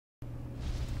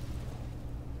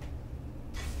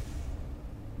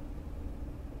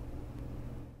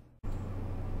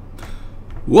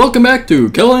Welcome back to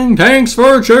Killing Tanks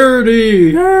for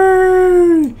Charity!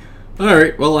 Yay!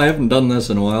 Alright, well I haven't done this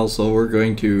in a while, so we're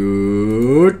going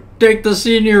to take the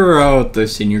senior out, the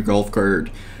senior golf cart.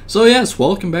 So yes,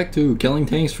 welcome back to Killing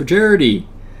Tanks for Charity.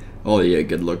 Oh yeah,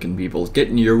 good looking people.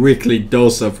 Getting your weekly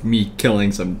dose of me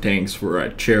killing some tanks for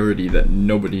a charity that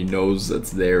nobody knows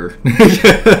that's there.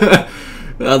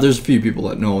 There's a few people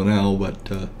that know now,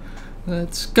 but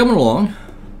it's coming along.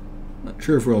 Not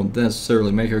sure if we'll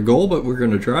necessarily make our goal, but we're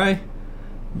going to try.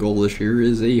 Goal this year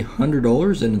is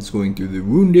 $100, and it's going to the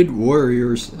Wounded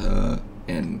Warriors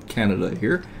in Canada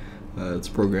here. It's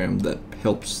a program that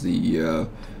helps the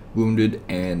wounded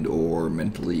and or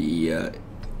mentally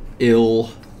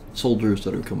ill soldiers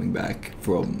that are coming back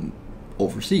from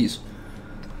overseas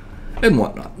and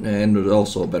whatnot. And it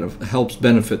also helps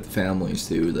benefit the families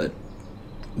too, that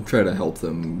try to help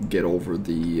them get over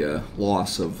the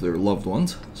loss of their loved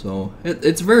ones. So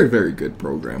it's a very, very good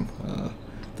program.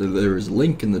 There is a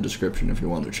link in the description if you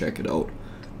want to check it out.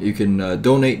 You can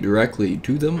donate directly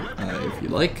to them if you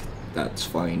like. That's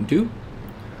fine too.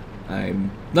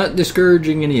 I'm not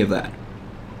discouraging any of that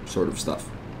sort of stuff.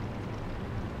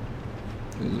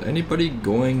 Is anybody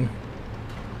going?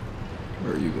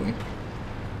 Where are you going?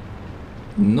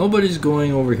 Nobody's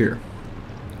going over here.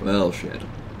 Well, shit.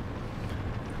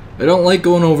 I don't like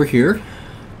going over here,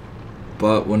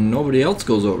 but when nobody else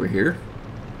goes over here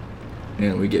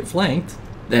and we get flanked,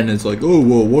 then it's like, oh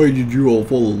well, why did you all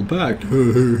follow the pact?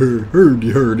 Hurdy.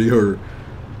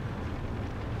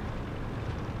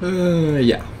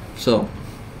 Yeah, so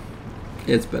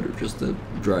it's better just to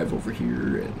drive over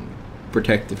here and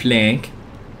protect the flank,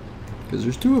 because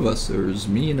there's two of us. There's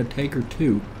me and a Tiger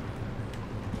 2.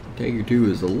 Tiger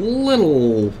 2 is a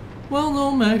little, well,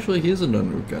 no, actually he isn't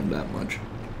undergunned that much.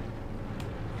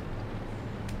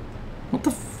 What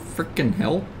the frickin'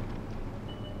 hell?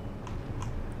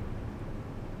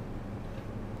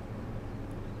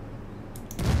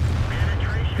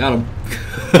 Got him.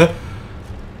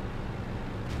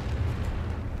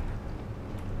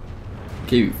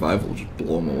 KV5 will just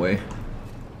blow him away.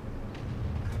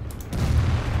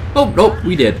 Oh, nope,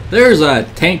 we did. There's a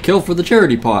tank kill for the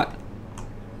charity pot.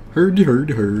 Hurdy.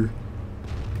 The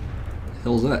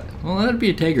hell's that? Well, that'd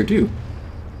be a Tiger too.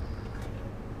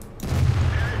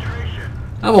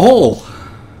 I have a hole.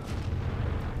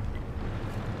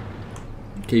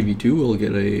 KV2 will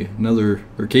get another,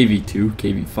 or KV2,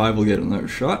 KV5 will get another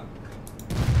shot.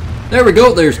 There we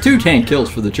go. There's 2 tank kills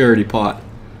for the charity pot.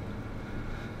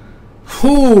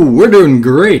 Whew, we're doing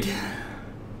great.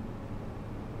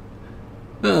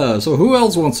 So who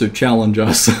else wants to challenge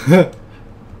us?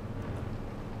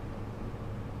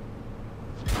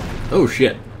 Oh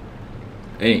shit.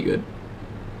 That ain't good.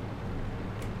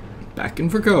 Backing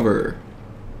for cover.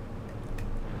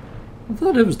 I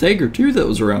thought it was Tiger 2 that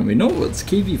was around me. No, it's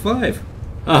KV5.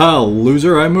 Aha,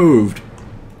 loser, I moved.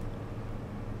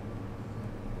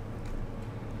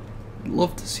 I'd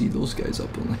love to see those guys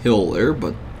up on the hill there,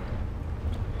 but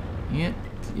yeah,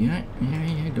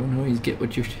 don't always get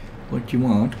what you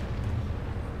want.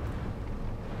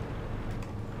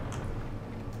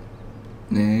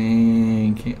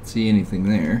 Nah, can't see anything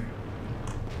there.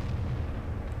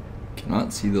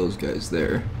 Cannot see those guys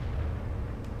there.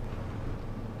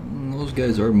 Those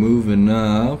guys are moving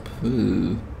up.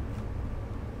 Ooh.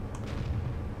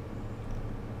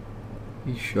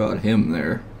 He shot him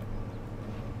there.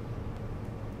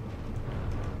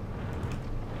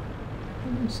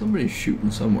 Somebody's shooting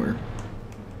somewhere.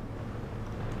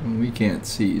 We can't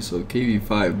see, so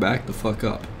KV5, back the fuck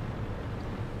up.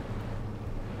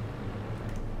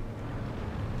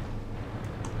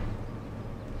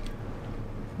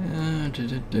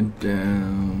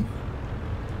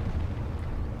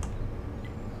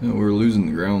 We're losing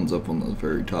the grounds up on the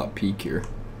very top peak here.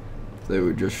 If they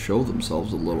would just show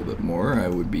themselves a little bit more, I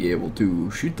would be able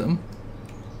to shoot them.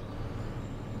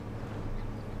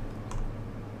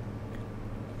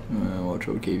 Watch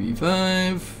out,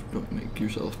 KV5. Don't make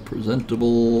yourself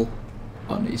presentable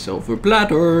on a silver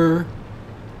platter.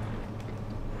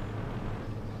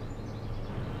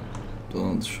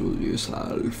 Don't show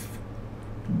yourself.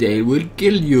 They will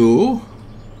kill you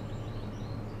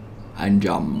and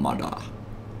your mother.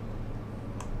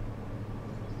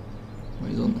 Oh,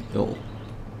 he's on the hill.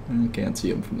 I can't see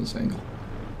him from this angle.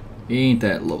 Ain't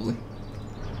that lovely?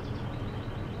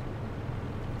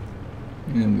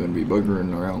 And I'm going to be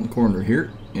buggering around the corner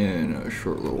here in a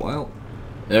short little while.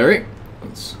 Alright,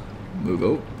 let's move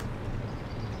out.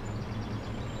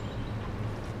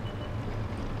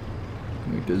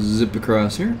 I need to zip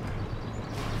across here.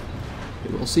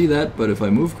 You will see that, but if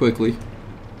I move quickly,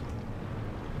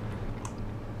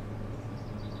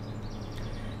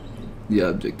 The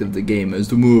object of the game is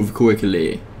to move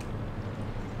quickly.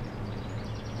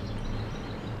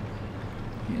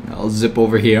 And I'll zip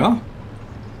over here.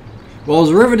 Well, I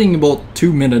was riveting about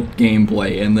 2-minute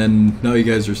gameplay, and then now you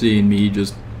guys are seeing me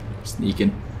just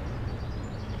sneaking.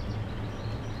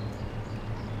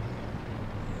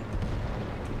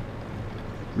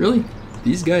 Really?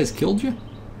 These guys killed you?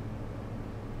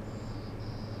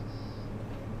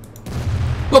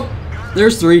 Oh,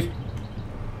 there's 3.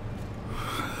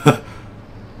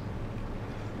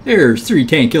 There's 3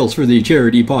 tank kills for the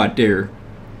charity pot there.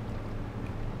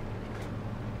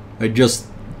 I just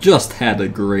had a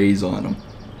graze on them.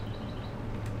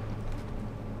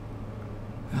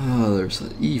 Oh, there's an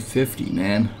E50,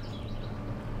 man.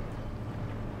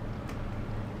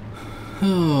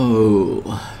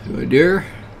 Oh, do I dare?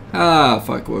 Ah,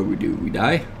 fuck, what do we do? We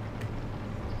die?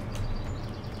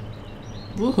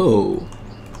 Whoa.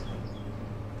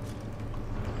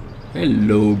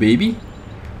 Hello, baby.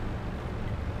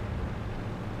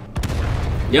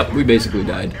 Yep, we basically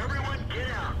died.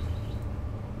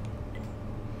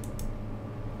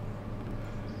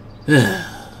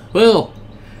 Well,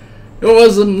 it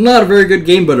was not a very good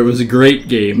game, but it was a great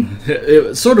game. It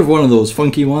was sort of one of those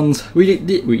funky ones. We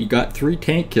got 3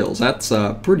 tank kills. That's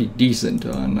pretty decent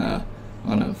on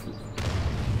a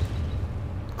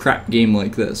crap game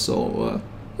like this. So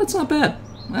that's not bad.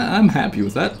 I'm happy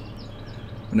with that.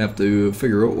 I'm gonna have to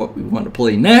figure out what we want to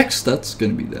play next. That's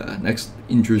gonna be the next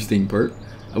interesting part.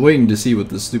 I'm waiting to see what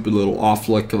this stupid little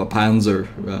off-look of a Panther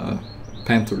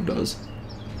does.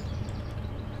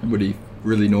 Anybody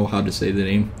really know how to say the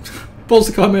name? Post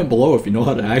a comment below if you know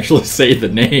how to actually say the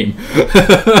name.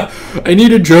 I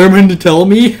need a German to tell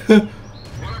me.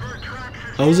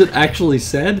 How is it actually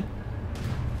said?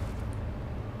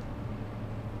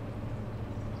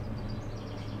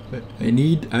 I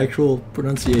need actual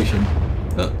pronunciation.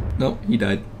 Oh, no, he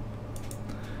died.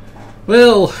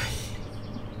 Well,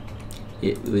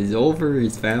 it was over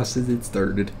as fast as it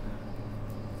started.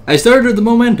 I started the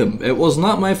momentum. It was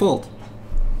not my fault.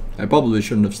 I probably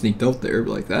shouldn't have sneaked out there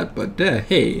like that, but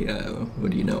hey, what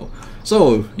do you know?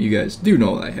 So, you guys do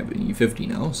know I have an E50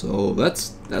 now, so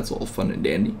that's all fun and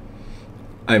dandy.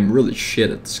 I'm really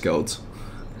shit at the scouts.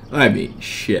 I mean,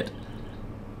 shit.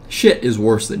 Shit is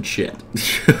worse than shit.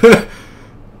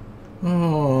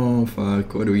 Oh,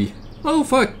 fuck, what do we... Oh,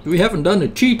 fuck, we haven't done a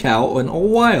Chee-To in a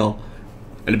while.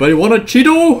 Anybody want a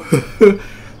Chee-To?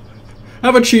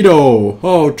 Have a Chee-To.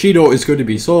 Oh, Chee-To is going to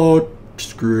be so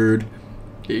screwed.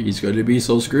 He's going to be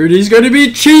so screwed. He's going to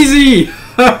be cheesy.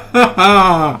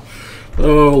 Oh,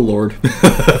 Lord.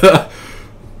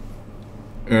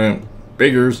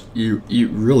 Biggers, you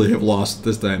really have lost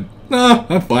this time. Nah,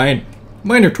 I'm fine.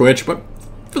 Minor twitch, but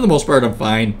for the most part, I'm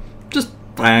fine. Just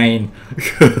fine.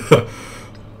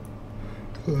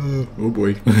 Oh,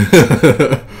 boy.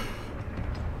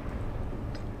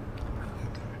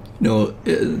 No,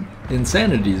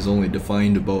 insanity is only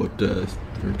defined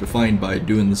by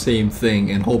doing the same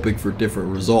thing and hoping for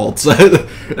different results.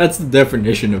 That's the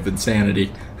definition of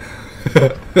insanity.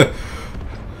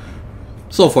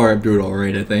 So far, I'm doing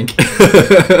alright, I think.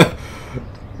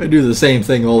 I do the same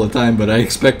thing all the time, but I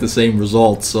expect the same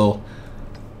results, so...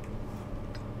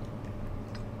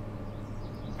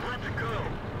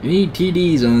 You need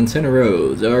TDs on center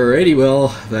roads. Alrighty, well,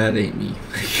 that ain't me.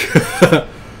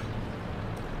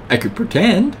 I could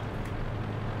pretend,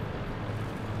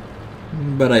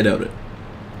 but I doubt it.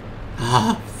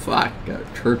 Ah, fuck, got a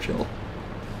Churchill.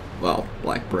 Well,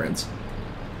 Black Prince.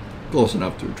 Close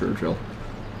enough to a Churchill.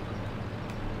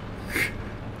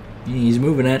 He's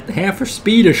moving at half the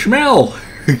speed of Schmell.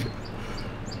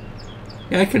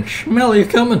 Yeah, I can smell you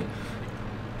coming.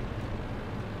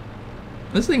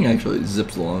 This thing actually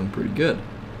zips along pretty good.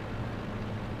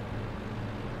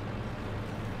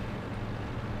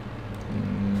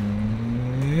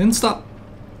 And stop.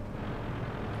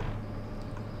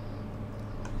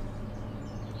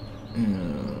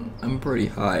 I'm pretty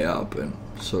high up and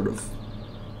sort of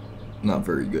not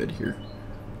very good here.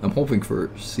 I'm hoping for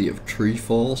see if tree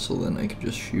fall so then I can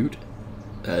just shoot.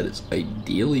 That is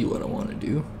ideally what I want to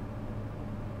do.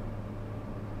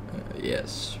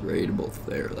 Yes, right about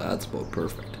there. That's about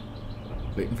perfect.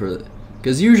 Waiting for the...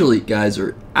 Because usually guys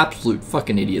are absolute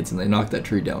fucking idiots and they knock that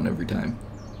tree down every time.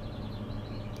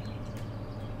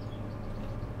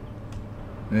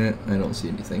 I don't see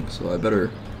anything, so I better,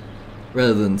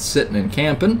 rather than sitting and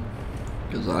camping,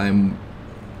 because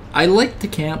I like to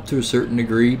camp to a certain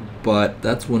degree, but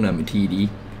that's when I'm a TD.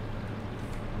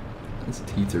 That's a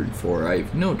T-34. I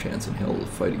have no chance in hell to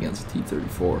fight against a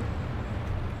T-34.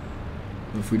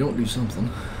 If we don't do something.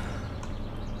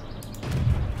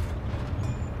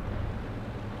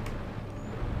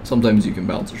 Sometimes you can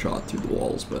bounce a shot through the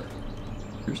walls, but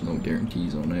there's no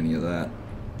guarantees on any of that.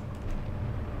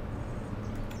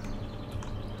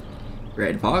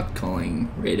 Red Hawk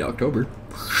calling Red October.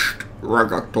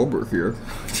 Red October here.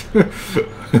 He's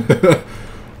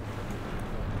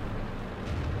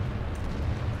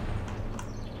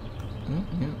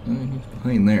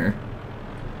behind there.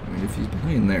 I mean, if he's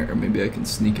behind there, maybe I can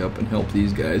sneak up and help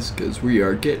these guys, because we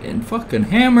are getting fucking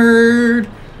hammered.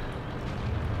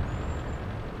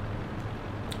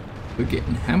 We're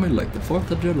getting hammered like the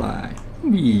 4th of July.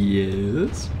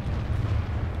 Yes.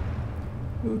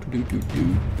 Oh,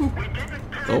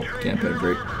 can't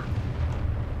penetrate.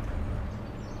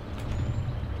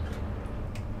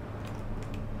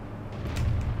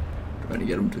 Trying to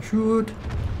get him to shoot.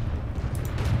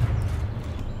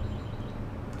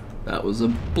 That was a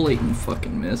blatant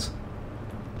fucking miss.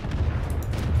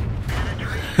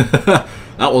 That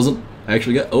wasn't. I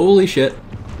actually got. Holy shit.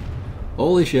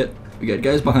 Holy shit. We got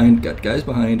guys behind. Got guys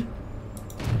behind.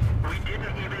 We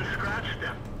didn't even scratch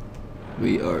them.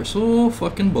 We are so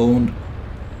fucking boned.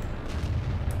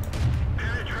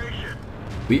 Penetration.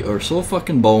 We are so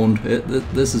fucking boned.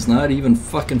 This is not even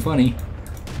fucking funny.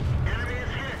 Enemy is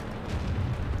hit.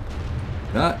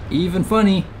 Not even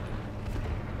funny.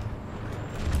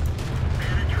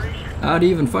 Penetration. Not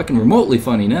even fucking remotely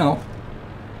funny now.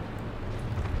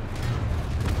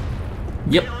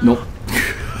 Yep, nope.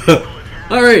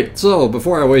 Alright, so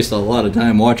before I waste a lot of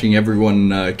time watching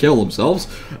everyone kill themselves,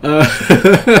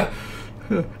 the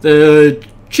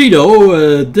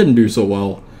Chee-To didn't do so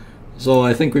well. So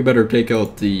I think we better take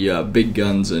out the big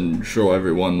guns and show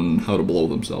everyone how to blow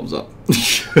themselves up.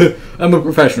 I'm a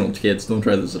professional, kids. Don't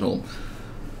try this at home.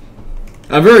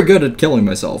 I'm very good at killing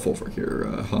myself over here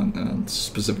on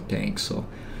specific tanks, so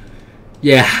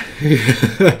yeah.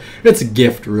 It's a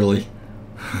gift, really.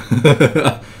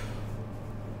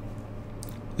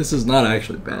 This is not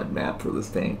actually a bad map for this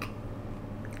tank.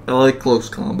 I like close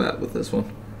combat with this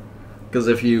one, because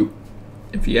if you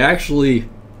actually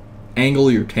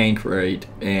angle your tank right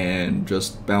and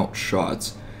just bounce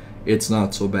shots, it's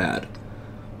not so bad.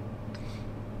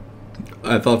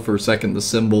 I thought for a second the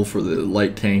symbol for the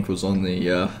light tank was on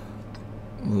the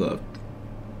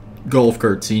golf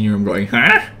cart senior. I'm going,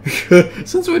 huh?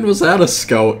 Since when was that a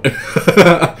scout?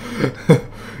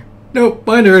 Nope,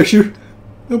 minor issue.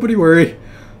 Nobody worry.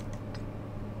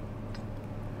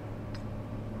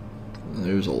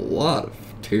 There's a lot of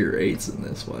tier 8s in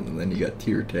this one, and then you got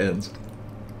tier 10s.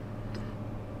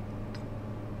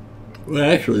 Well,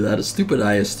 actually, that stupid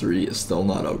IS-3 is still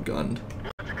not outgunned.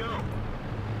 Let's go.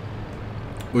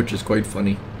 Which is quite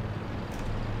funny.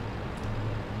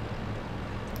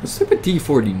 The stupid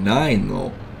T-49,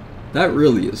 though, that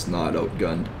really is not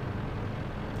outgunned.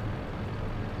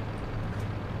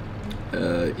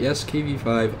 Yes,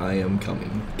 KV-5, I am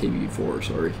coming. KV-4,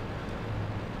 sorry.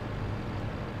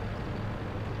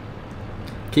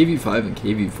 KV-5 and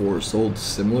KV-4 are sold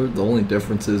similar. The only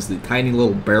difference is the tiny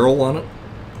little barrel on it.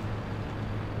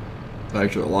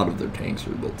 Actually, a lot of their tanks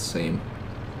are about the same.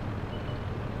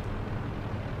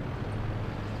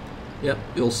 Yep,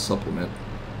 you'll supplement.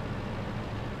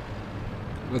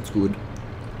 That's good.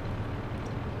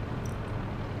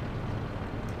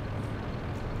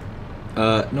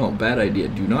 No, bad idea.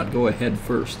 Do not go ahead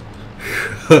first.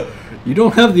 You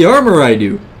don't have the armor I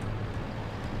do.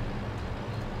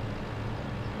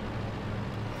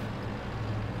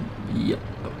 Yep,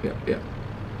 oh, yep.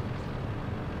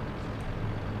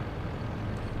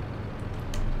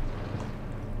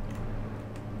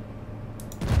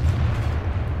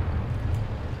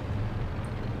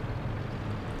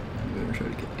 I'm gonna try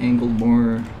to get angled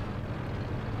more.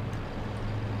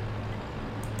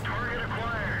 Target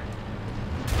acquired.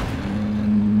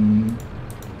 And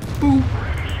boom.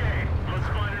 Ricochet. Let's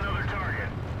find another target.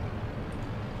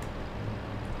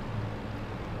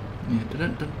 Yeah,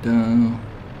 da-da-da-da.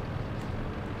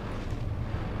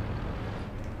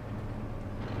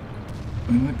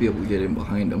 We might be able to get in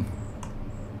behind him.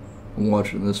 I'm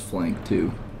watching this flank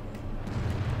too.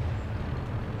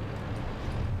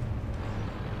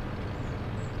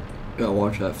 Gotta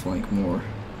watch that flank more.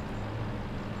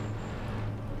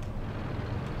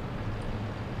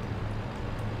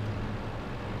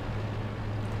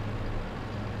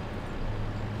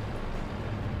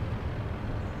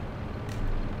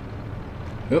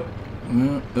 Yep.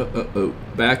 Oh.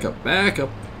 Back up, back up.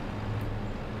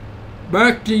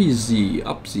 Back to Z,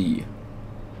 up Z.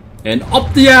 And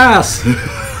up the ass!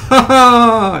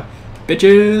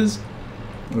 Bitches!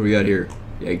 What do we got here?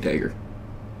 The egg tiger.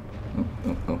 Oh.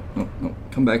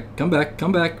 Come back.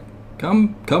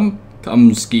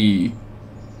 Come ski.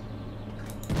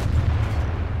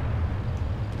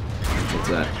 What's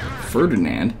that?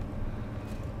 Ferdinand.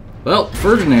 Well,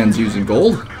 Ferdinand's using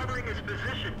gold. Covering his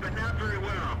position, but not very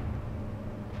well.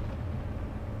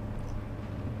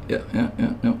 Yeah,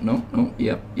 no,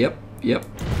 yep. Get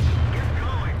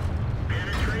going.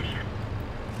 Penetration.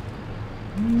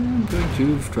 I'm going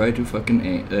to try to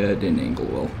fucking didn't angle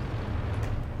well.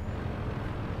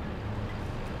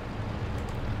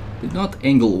 Did not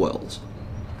angle wells.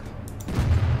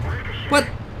 What?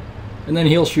 And then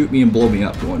he'll shoot me and blow me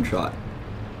up in one shot.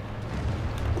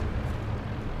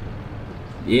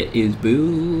 It is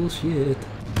bullshit.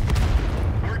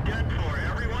 We're done for.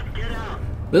 Everyone get out.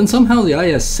 Then somehow the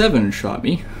IS-7 shot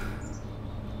me.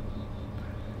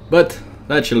 But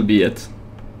that shall be it.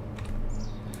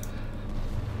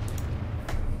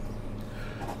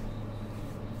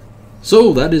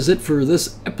 So that is it for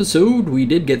this episode. We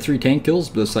did get 3 tank kills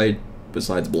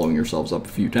besides blowing yourselves up a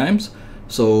few times.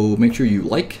 So make sure you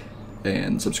like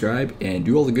and subscribe and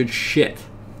do all the good shit.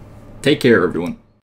 Take care, everyone.